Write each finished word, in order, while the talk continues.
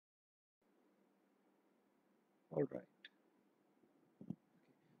All right.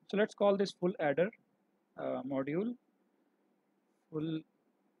 So let's call this full adder module full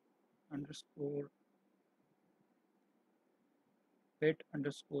underscore bit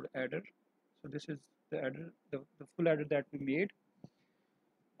underscore adder. So this is the adder, the full adder that we made,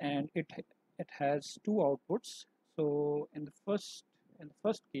 and it has two outputs. So in the first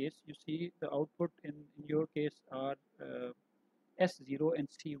case, you see the output in your case are S0 and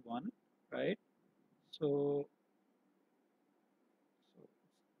C1, right? So so,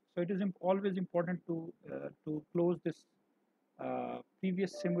 so it is always important to close this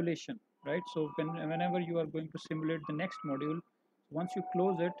previous simulation, right? So whenever you are going to simulate the next module, once you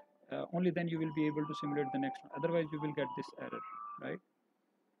close it, only then you will be able to simulate the next one. Otherwise, you will get this error, right?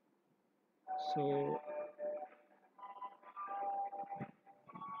 So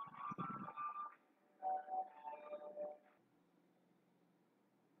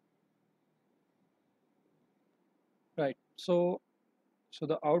right. So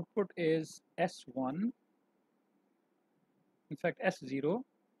the output is S1, in fact S0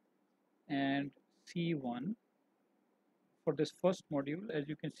 and C1 for this first module, as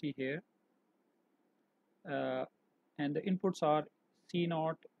you can see here, uh, and the inputs are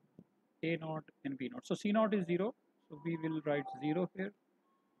C0, A0, and B0. So C0 is 0, so we will write 0 here.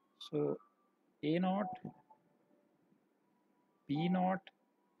 So A0, B0,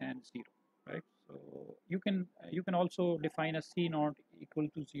 and 0, right? So you can also define a C0 equal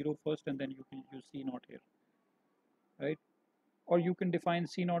to 0 first, and then you can use C0 here, right? Or you can define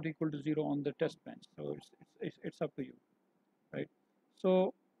C0 equal to 0 on the test bench. So it's up to you, right?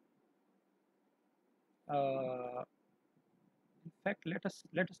 So uh, in fact, let us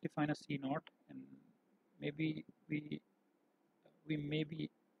define a C0, and maybe we maybe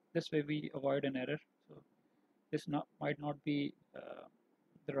this way we avoid an error. So this might not be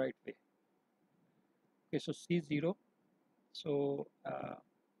the right way. Okay, so C0. So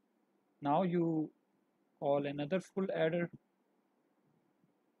now you call another full adder,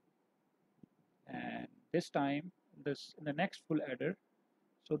 and this time this in the next full adder.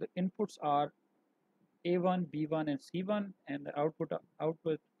 So the inputs are A1, B1, and C1, and the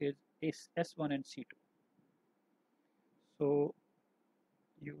output is S1 and C2. So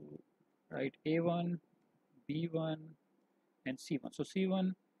you write A1, B1, and C1. So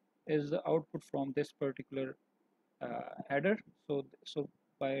C1 is the output from this particular adder. So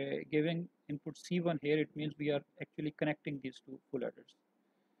by giving input C1 here, it means we are actually connecting these two full adders,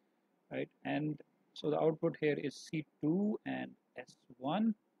 right? And so the output here is C2 and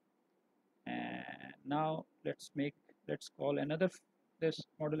S1. And now let's call this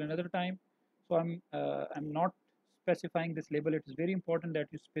model another time. So I'm not specifying this label. It is very important that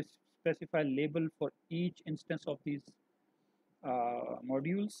you specify label for each instance of these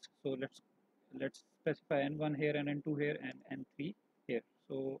modules. So let's specify n1 here and n2 here and n3 here.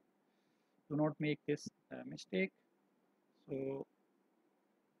 So do not make this mistake. So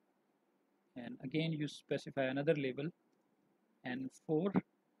and again you specify another label n4.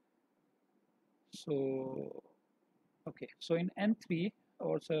 So okay, so in n3,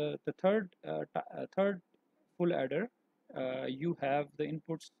 also the third full adder, you have the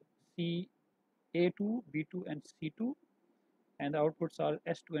inputs C A2, B2, and C2, and the outputs are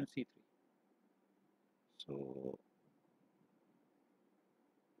S2 and C3. So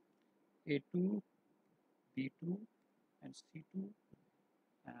A2, B2, and C2,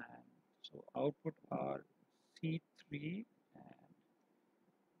 and so output are C3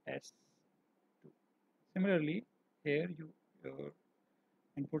 and S2. Similarly, here your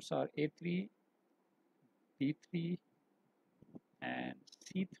inputs are A3, B3, and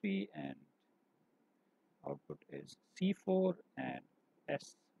C3, and output is C4 and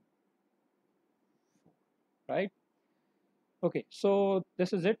S4, right? Okay, so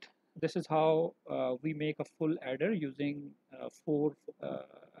this is it. This is how we make a full adder using a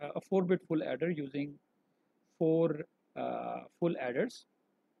 4-bit full adder using 4 full adders,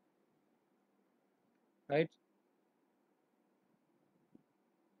 right?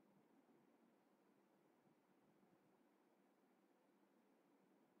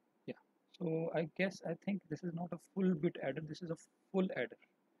 Yeah. So I think this is not a full bit adder. This is a full adder.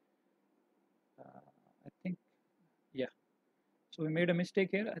 I think, yeah. So we made a mistake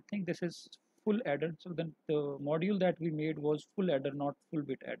here. I think this is full adder. So then the module that we made was full adder, not full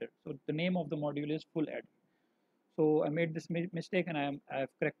bit adder. So the name of the module is full adder. So I made this mistake and I have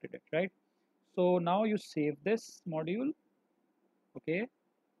corrected it, right? So now you save this module, okay,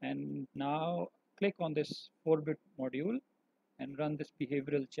 and now click on this 4-bit module and run this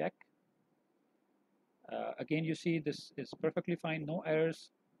behavioral check. Again, you see this is perfectly fine, no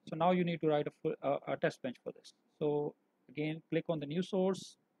errors. So now you need to write a test bench for this. So again, click on the new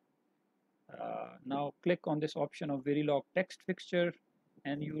source. Now click on this option of Verilog text fixture,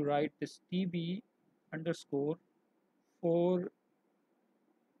 and you write this TB underscore 4-bit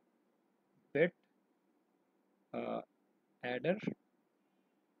adder,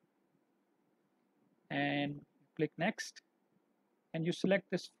 and click next, and you select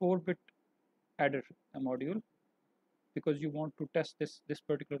this 4-bit adder module because you want to test this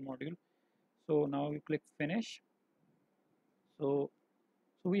particular module. So now you click finish. So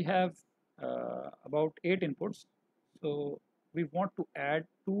we have about 8 inputs. So we want to add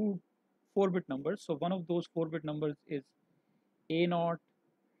 2 4-bit numbers. So one of those 4-bit numbers is A0,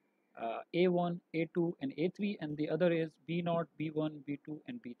 A1, A2, and A3, and the other is B0, B1, B2,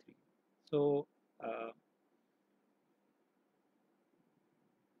 and B3. So uh,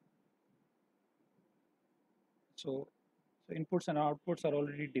 so inputs and outputs are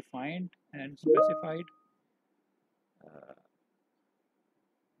already defined and specified.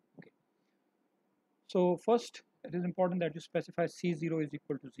 Okay. So first, it is important that you specify C0 is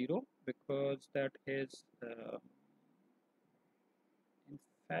equal to 0, because that is in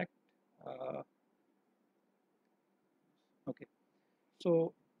fact okay.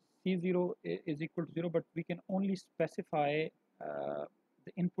 So C0 is equal to 0, but we can only specify the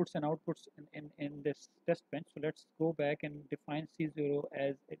inputs and outputs in this test bench. So let's go back and define C0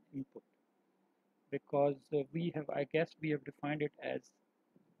 as an input, because I guess we have defined it as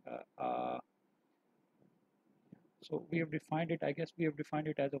so we have defined it, I guess we have defined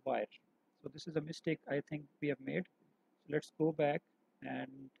it as a wire. So this is a mistake I think we have made. So let's go back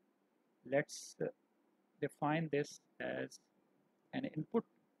and let's define this as an input.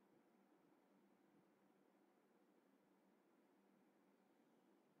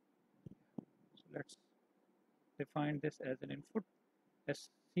 So let's define this as an input as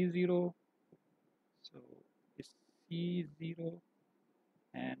C0. So it's C0,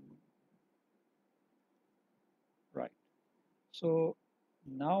 and right. So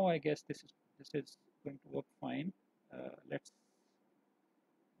now I guess this is going to work fine. Let's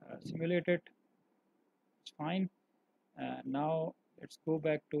simulate it. It's fine. Now let's go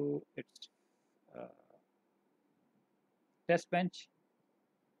back to its uh, test bench,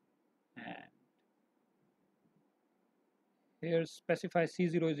 and here specify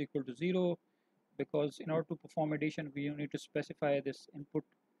C0 is equal to 0, because in order to perform addition we need to specify this input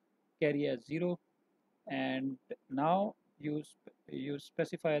carry as 0, and now you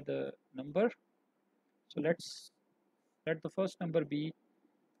specify the number. So let's let the first number be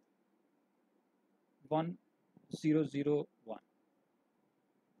 1001.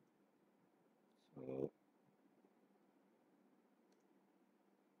 So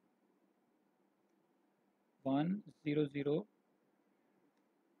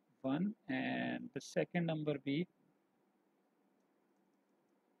 1001, and the second number be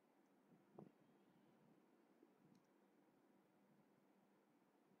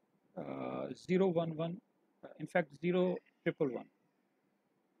 011, in fact 0111.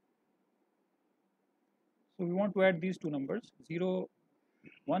 So we want to add these two numbers,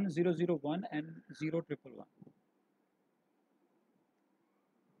 01001 and 0111.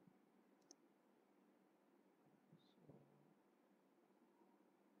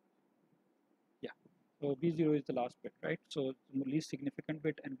 Yeah, so B0 is the last bit, right? So it's the least significant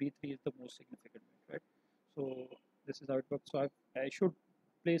bit, and B3 is the most significant bit, right? So this is how it works. So I should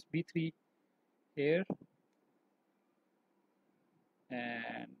place B3 here,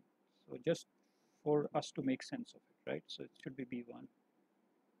 and so just for us to make sense of it, right? So it should be B1,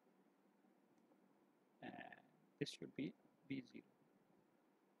 and this should be B0.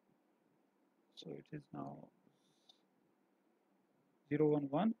 So it is now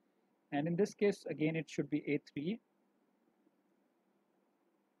 011, and in this case again it should be A3.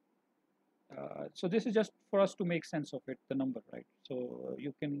 So this is just for us to make sense of it, the number, right? So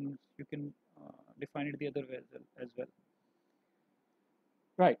you can define it the other way as well.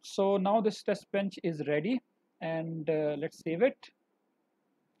 Right. So now this test bench is ready, and let's save it.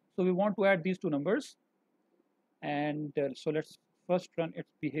 So we want to add these two numbers, and so let's first run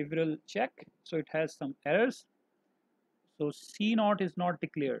its behavioral check. So it has some errors. So C0 is not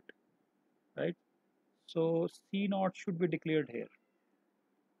declared, right? So C0 should be declared here.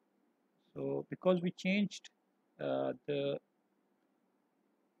 So because we changed the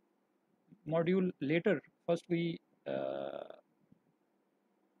module later, first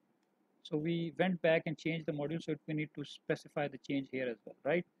so we went back and changed the module, so we need to specify the change here as well,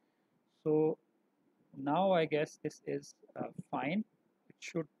 right? So now I guess this is fine. It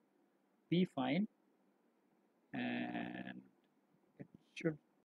should be fine, and it should